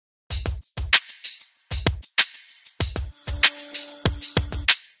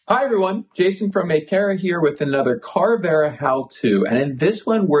Hi everyone, Jason from Makera here with another Carvera how-to, and in this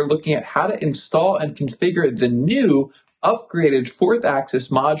one we're looking at how to install and configure the new upgraded 4th axis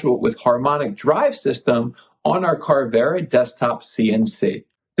module with Harmonic Drive system on our Carvera Desktop CNC.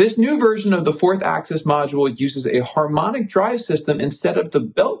 This new version of the 4th axis module uses a harmonic drive system instead of the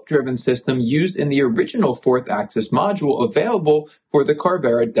belt-driven system used in the original 4th axis module available for the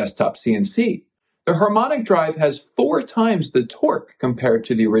Carvera Desktop CNC. The harmonic drive has 4 times the torque compared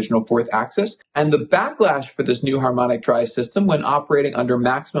to the original 4th axis, and the backlash for this new harmonic drive system when operating under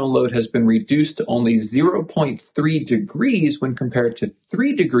maximum load has been reduced to only 0.3 degrees when compared to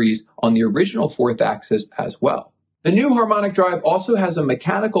 3 degrees on the original 4th axis as well. The new harmonic drive also has a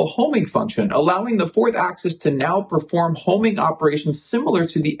mechanical homing function, allowing the 4th axis to now perform homing operations similar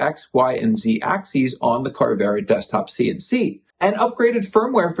to the X, Y, and Z axes on the Carvera Desktop CNC. An upgraded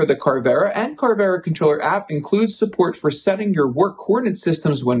firmware for the Carvera and Carvera Controller app includes support for setting your work coordinate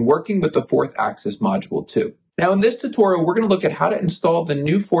systems when working with the 4th axis module too. Now in this tutorial, we're going to look at how to install the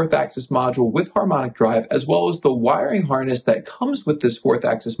new 4th axis module with harmonic drive, as well as the wiring harness that comes with this 4th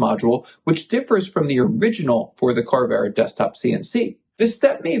axis module, which differs from the original for the Carvera Desktop CNC. This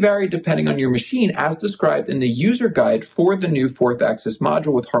step may vary depending on your machine as described in the user guide for the new 4th axis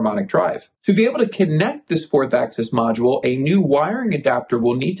module with harmonic drive. To be able to connect this 4th axis module, a new wiring adapter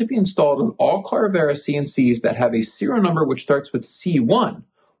will need to be installed on all Carvera CNCs that have a serial number which starts with C1,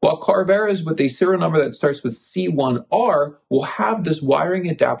 while Carveras with a serial number that starts with C1R will have this wiring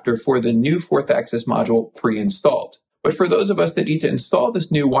adapter for the new 4th axis module pre-installed. But for those of us that need to install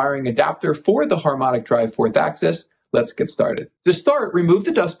this new wiring adapter for the harmonic drive 4th axis, let's get started. To start, remove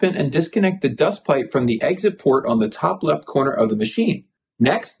the dust pin and disconnect the dust pipe from the exit port on the top left corner of the machine.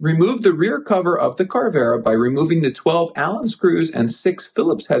 Next, remove the rear cover of the Carvera by removing the 12 Allen screws and 6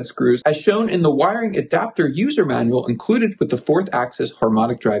 Phillips head screws as shown in the wiring adapter user manual included with the 4th axis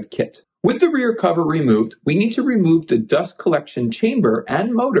harmonic drive kit. With the rear cover removed, we need to remove the dust collection chamber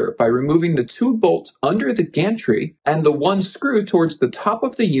and motor by removing the 2 bolts under the gantry and the 1 screw towards the top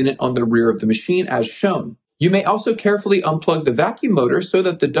of the unit on the rear of the machine as shown. You may also carefully unplug the vacuum motor so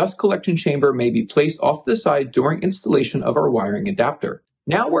that the dust collection chamber may be placed off to the side during installation of our wiring adapter.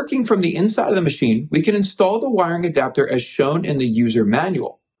 Now working from the inside of the machine, we can install the wiring adapter as shown in the user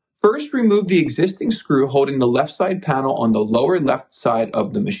manual. First, remove the existing screw holding the left side panel on the lower left side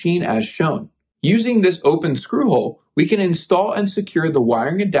of the machine as shown. Using this open screw hole, we can install and secure the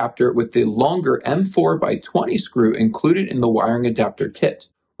wiring adapter with the longer M4x20 screw included in the wiring adapter kit.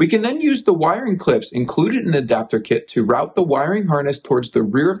 We can then use the wiring clips included in the adapter kit to route the wiring harness towards the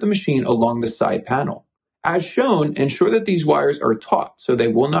rear of the machine along the side panel. As shown, ensure that these wires are taut so they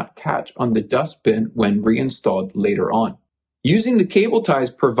will not catch on the dust bin when reinstalled later on. Using the cable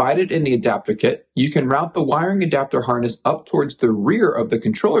ties provided in the adapter kit, you can route the wiring adapter harness up towards the rear of the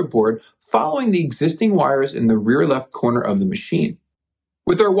controller board following the existing wires in the rear left corner of the machine.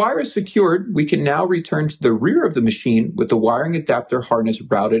 With our wires secured, we can now return to the rear of the machine with the wiring adapter harness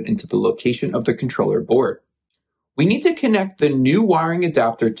routed into the location of the controller board. We need to connect the new wiring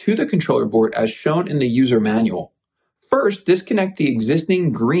adapter to the controller board as shown in the user manual. First, disconnect the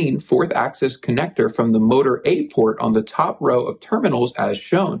existing green 4th axis connector from the motor A port on the top row of terminals as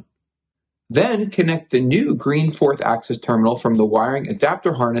shown. Then connect the new green 4th axis terminal from the wiring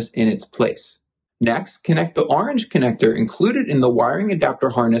adapter harness in its place. Next, connect the orange connector included in the wiring adapter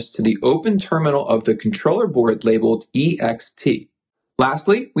harness to the open terminal of the controller board labeled EXT.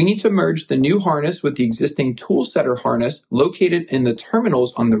 Lastly, we need to merge the new harness with the existing tool setter harness located in the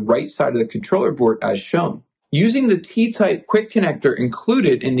terminals on the right side of the controller board as shown. Using the T-type quick connector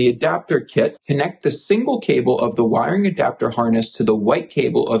included in the adapter kit, connect the single cable of the wiring adapter harness to the white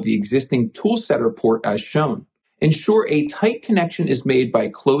cable of the existing tool setter port as shown. Ensure a tight connection is made by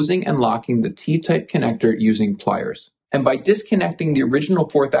closing and locking the T-type connector using pliers. And by disconnecting the original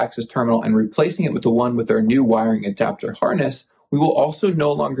 4th axis terminal and replacing it with the one with our new wiring adapter harness, we will also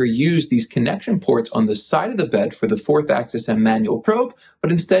no longer use these connection ports on the side of the bed for the 4th axis and manual probe,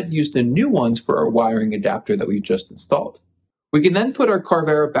 but instead use the new ones for our wiring adapter that we just installed. We can then put our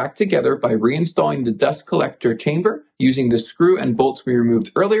Carvera back together by reinstalling the dust collector chamber using the screw and bolts we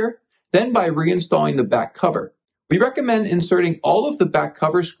removed earlier, then by reinstalling the back cover. We recommend inserting all of the back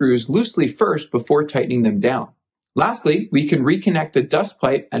cover screws loosely first before tightening them down. Lastly, we can reconnect the dust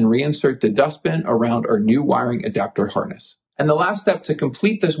pipe and reinsert the dust bin around our new wiring adapter harness. And the last step to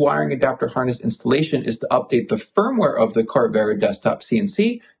complete this wiring adapter harness installation is to update the firmware of the Carvera Desktop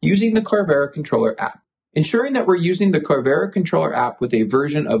CNC using the Carvera Controller app. Ensuring that we're using the Carvera Controller app with a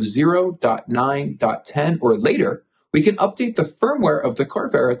version of 0.9.10 or later, we can update the firmware of the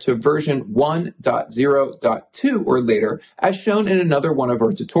Carvera to version 1.0.2 or later, as shown in another one of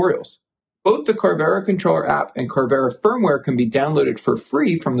our tutorials. Both the Carvera controller app and Carvera firmware can be downloaded for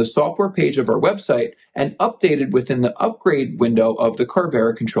free from the software page of our website and updated within the upgrade window of the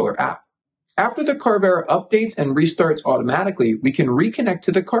Carvera controller app. After the Carvera updates and restarts automatically, we can reconnect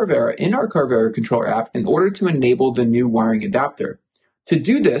to the Carvera in our Carvera controller app in order to enable the new wiring adapter. To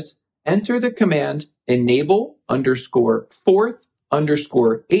do this, enter the command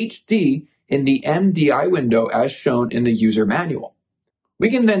enable_4th_HD in the MDI window as shown in the user manual. We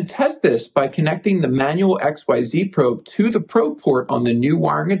can then test this by connecting the manual XYZ probe to the probe port on the new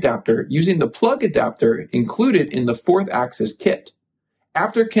wiring adapter using the plug adapter included in the 4th axis kit.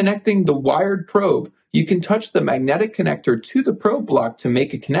 After connecting the wired probe, you can touch the magnetic connector to the probe block to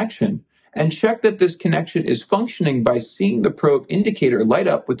make a connection and check that this connection is functioning by seeing the probe indicator light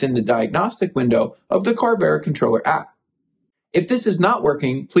up within the diagnostic window of the Carvera controller app. If this is not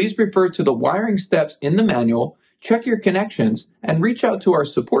working, please refer to the wiring steps in the manual, check your connections, and reach out to our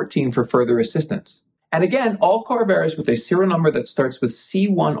support team for further assistance. And again, all Carveras with a serial number that starts with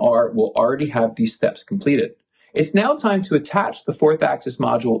C1R will already have these steps completed. It's now time to attach the 4th axis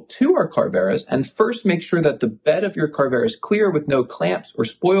module to our Carveras and first make sure that the bed of your Carvera is clear with no clamps or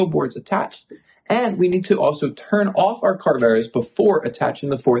spoil boards attached. And we need to also turn off our Carveras before attaching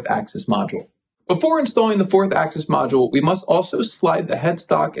the 4th axis module. Before installing the 4th axis module, we must also slide the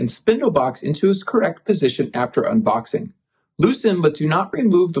headstock and spindle box into its correct position after unboxing. Loosen but do not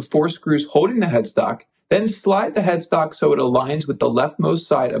remove the 4 screws holding the headstock, then slide the headstock so it aligns with the leftmost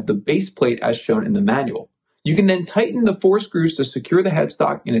side of the base plate as shown in the manual. You can then tighten the 4 screws to secure the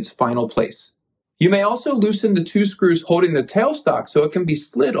headstock in its final place. You may also loosen the 2 screws holding the tailstock so it can be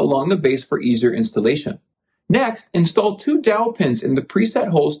slid along the base for easier installation. Next, install 2 dowel pins in the preset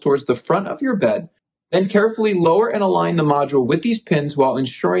holes towards the front of your bed, then carefully lower and align the module with these pins while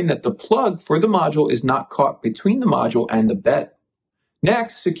ensuring that the plug for the module is not caught between the module and the bed.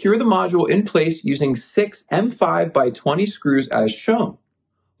 Next, secure the module in place using 6 M5 by 20 screws as shown.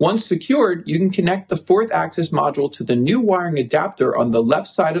 Once secured, you can connect the 4th axis module to the new wiring adapter on the left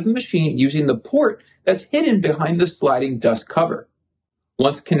side of the machine using the port that's hidden behind the sliding dust cover.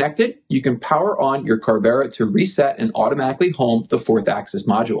 Once connected, you can power on your Carvera to reset and automatically home the 4th axis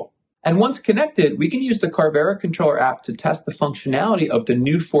module. And once connected, we can use the Carvera controller app to test the functionality of the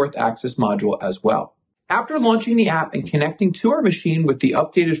new 4th axis module as well. After launching the app and connecting to our machine with the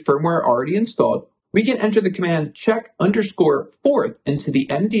updated firmware already installed, we can enter the command check_4th into the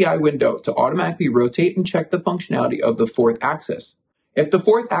MDI window to automatically rotate and check the functionality of the 4th axis. If the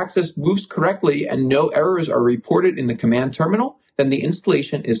 4th axis moves correctly and no errors are reported in the command terminal, then the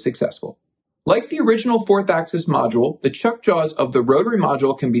installation is successful. Like the original 4th axis module, the chuck jaws of the rotary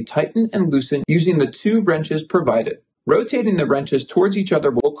module can be tightened and loosened using the 2 wrenches provided. Rotating the wrenches towards each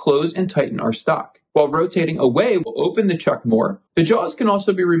other will close and tighten our stock, while rotating away will open the chuck more. The jaws can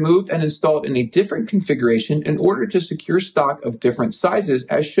also be removed and installed in a different configuration in order to secure stock of different sizes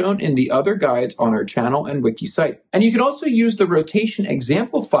as shown in the other guides on our channel and wiki site. And you can also use the rotation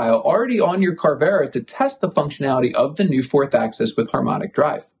example file already on your Carvera to test the functionality of the new 4th axis with Harmonic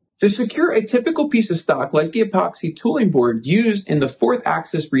Drive. To secure a typical piece of stock like the epoxy tooling board used in the 4th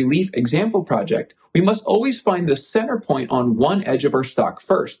axis relief example project, we must always find the center point on one edge of our stock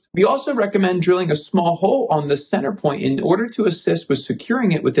first. We also recommend drilling a small hole on the center point in order to assist with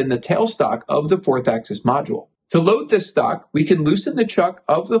securing it within the tailstock of the 4th axis module. To load this stock, we can loosen the chuck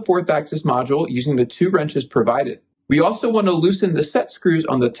of the 4th axis module using the 2 wrenches provided. We also want to loosen the set screws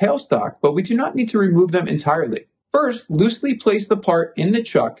on the tailstock, but we do not need to remove them entirely. First, loosely place the part in the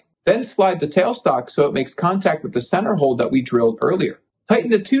chuck, then slide the tailstock so it makes contact with the center hole that we drilled earlier. Tighten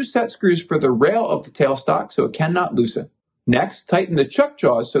the 2 set screws for the rail of the tailstock so it cannot loosen. Next, tighten the chuck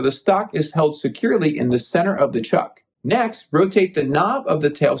jaws so the stock is held securely in the center of the chuck. Next, rotate the knob of the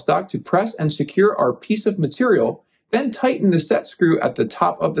tailstock to press and secure our piece of material, then tighten the set screw at the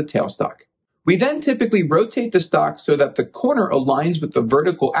top of the tailstock. We then typically rotate the stock so that the corner aligns with the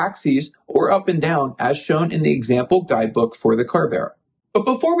vertical axes or up and down as shown in the example guidebook for the Carvera. But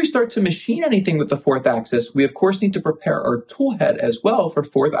before we start to machine anything with the 4th axis, we of course need to prepare our tool head as well for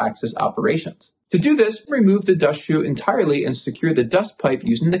 4th axis operations. To do this, remove the dust shoe entirely and secure the dust pipe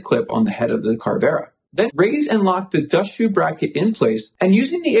using the clip on the head of the Carvera. Then raise and lock the dust shoe bracket in place, and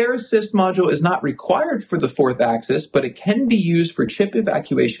using the air assist module is not required for the 4th axis, but it can be used for chip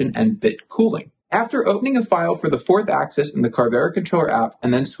evacuation and bit cooling. After opening a file for the 4th axis in the Carvera controller app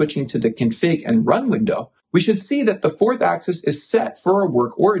and then switching to the config and run window, we should see that the 4th axis is set for our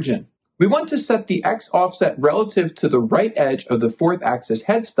work origin. We want to set the X offset relative to the right edge of the 4th axis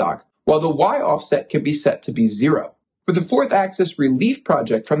headstock, while the Y offset can be set to be 0. For the fourth axis relief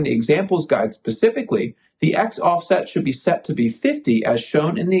project from the examples guide specifically, the X offset should be set to be 50 as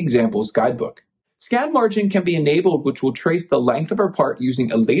shown in the examples guidebook. Scan margin can be enabled, which will trace the length of our part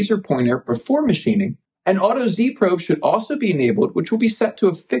using a laser pointer before machining, and Auto Z probe should also be enabled, which will be set to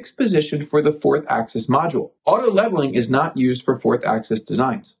a fixed position for the fourth axis module. Auto leveling is not used for fourth axis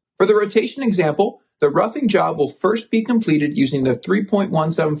designs. For the rotation example, the roughing job will first be completed using the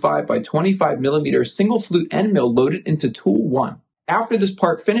 3.175 by 25 millimeter single flute end mill loaded into tool 1. After this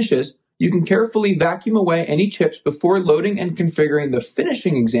part finishes, you can carefully vacuum away any chips before loading and configuring the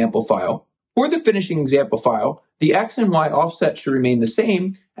finishing example file. For the finishing example file, the X and Y offset should remain the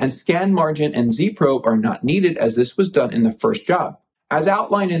same, and scan margin and Z probe are not needed as this was done in the first job. As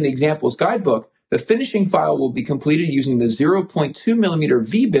outlined in the examples guidebook, the finishing file will be completed using the 0.2 millimeter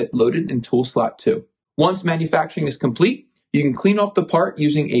V-bit loaded in tool slot 2. Once manufacturing is complete, you can clean off the part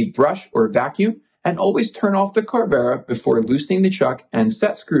using a brush or vacuum, and always turn off the Carvera before loosening the chuck and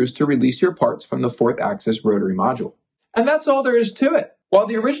set screws to release your parts from the fourth axis rotary module. And that's all there is to it. While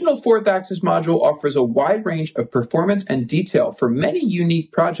the original fourth axis module offers a wide range of performance and detail for many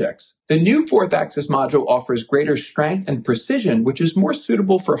unique projects, the new fourth axis module offers greater strength and precision, which is more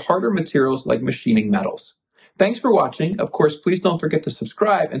suitable for harder materials like machining metals. Thanks for watching. Of course, please don't forget to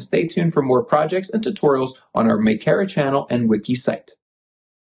subscribe and stay tuned for more projects and tutorials on our Makera channel and wiki site.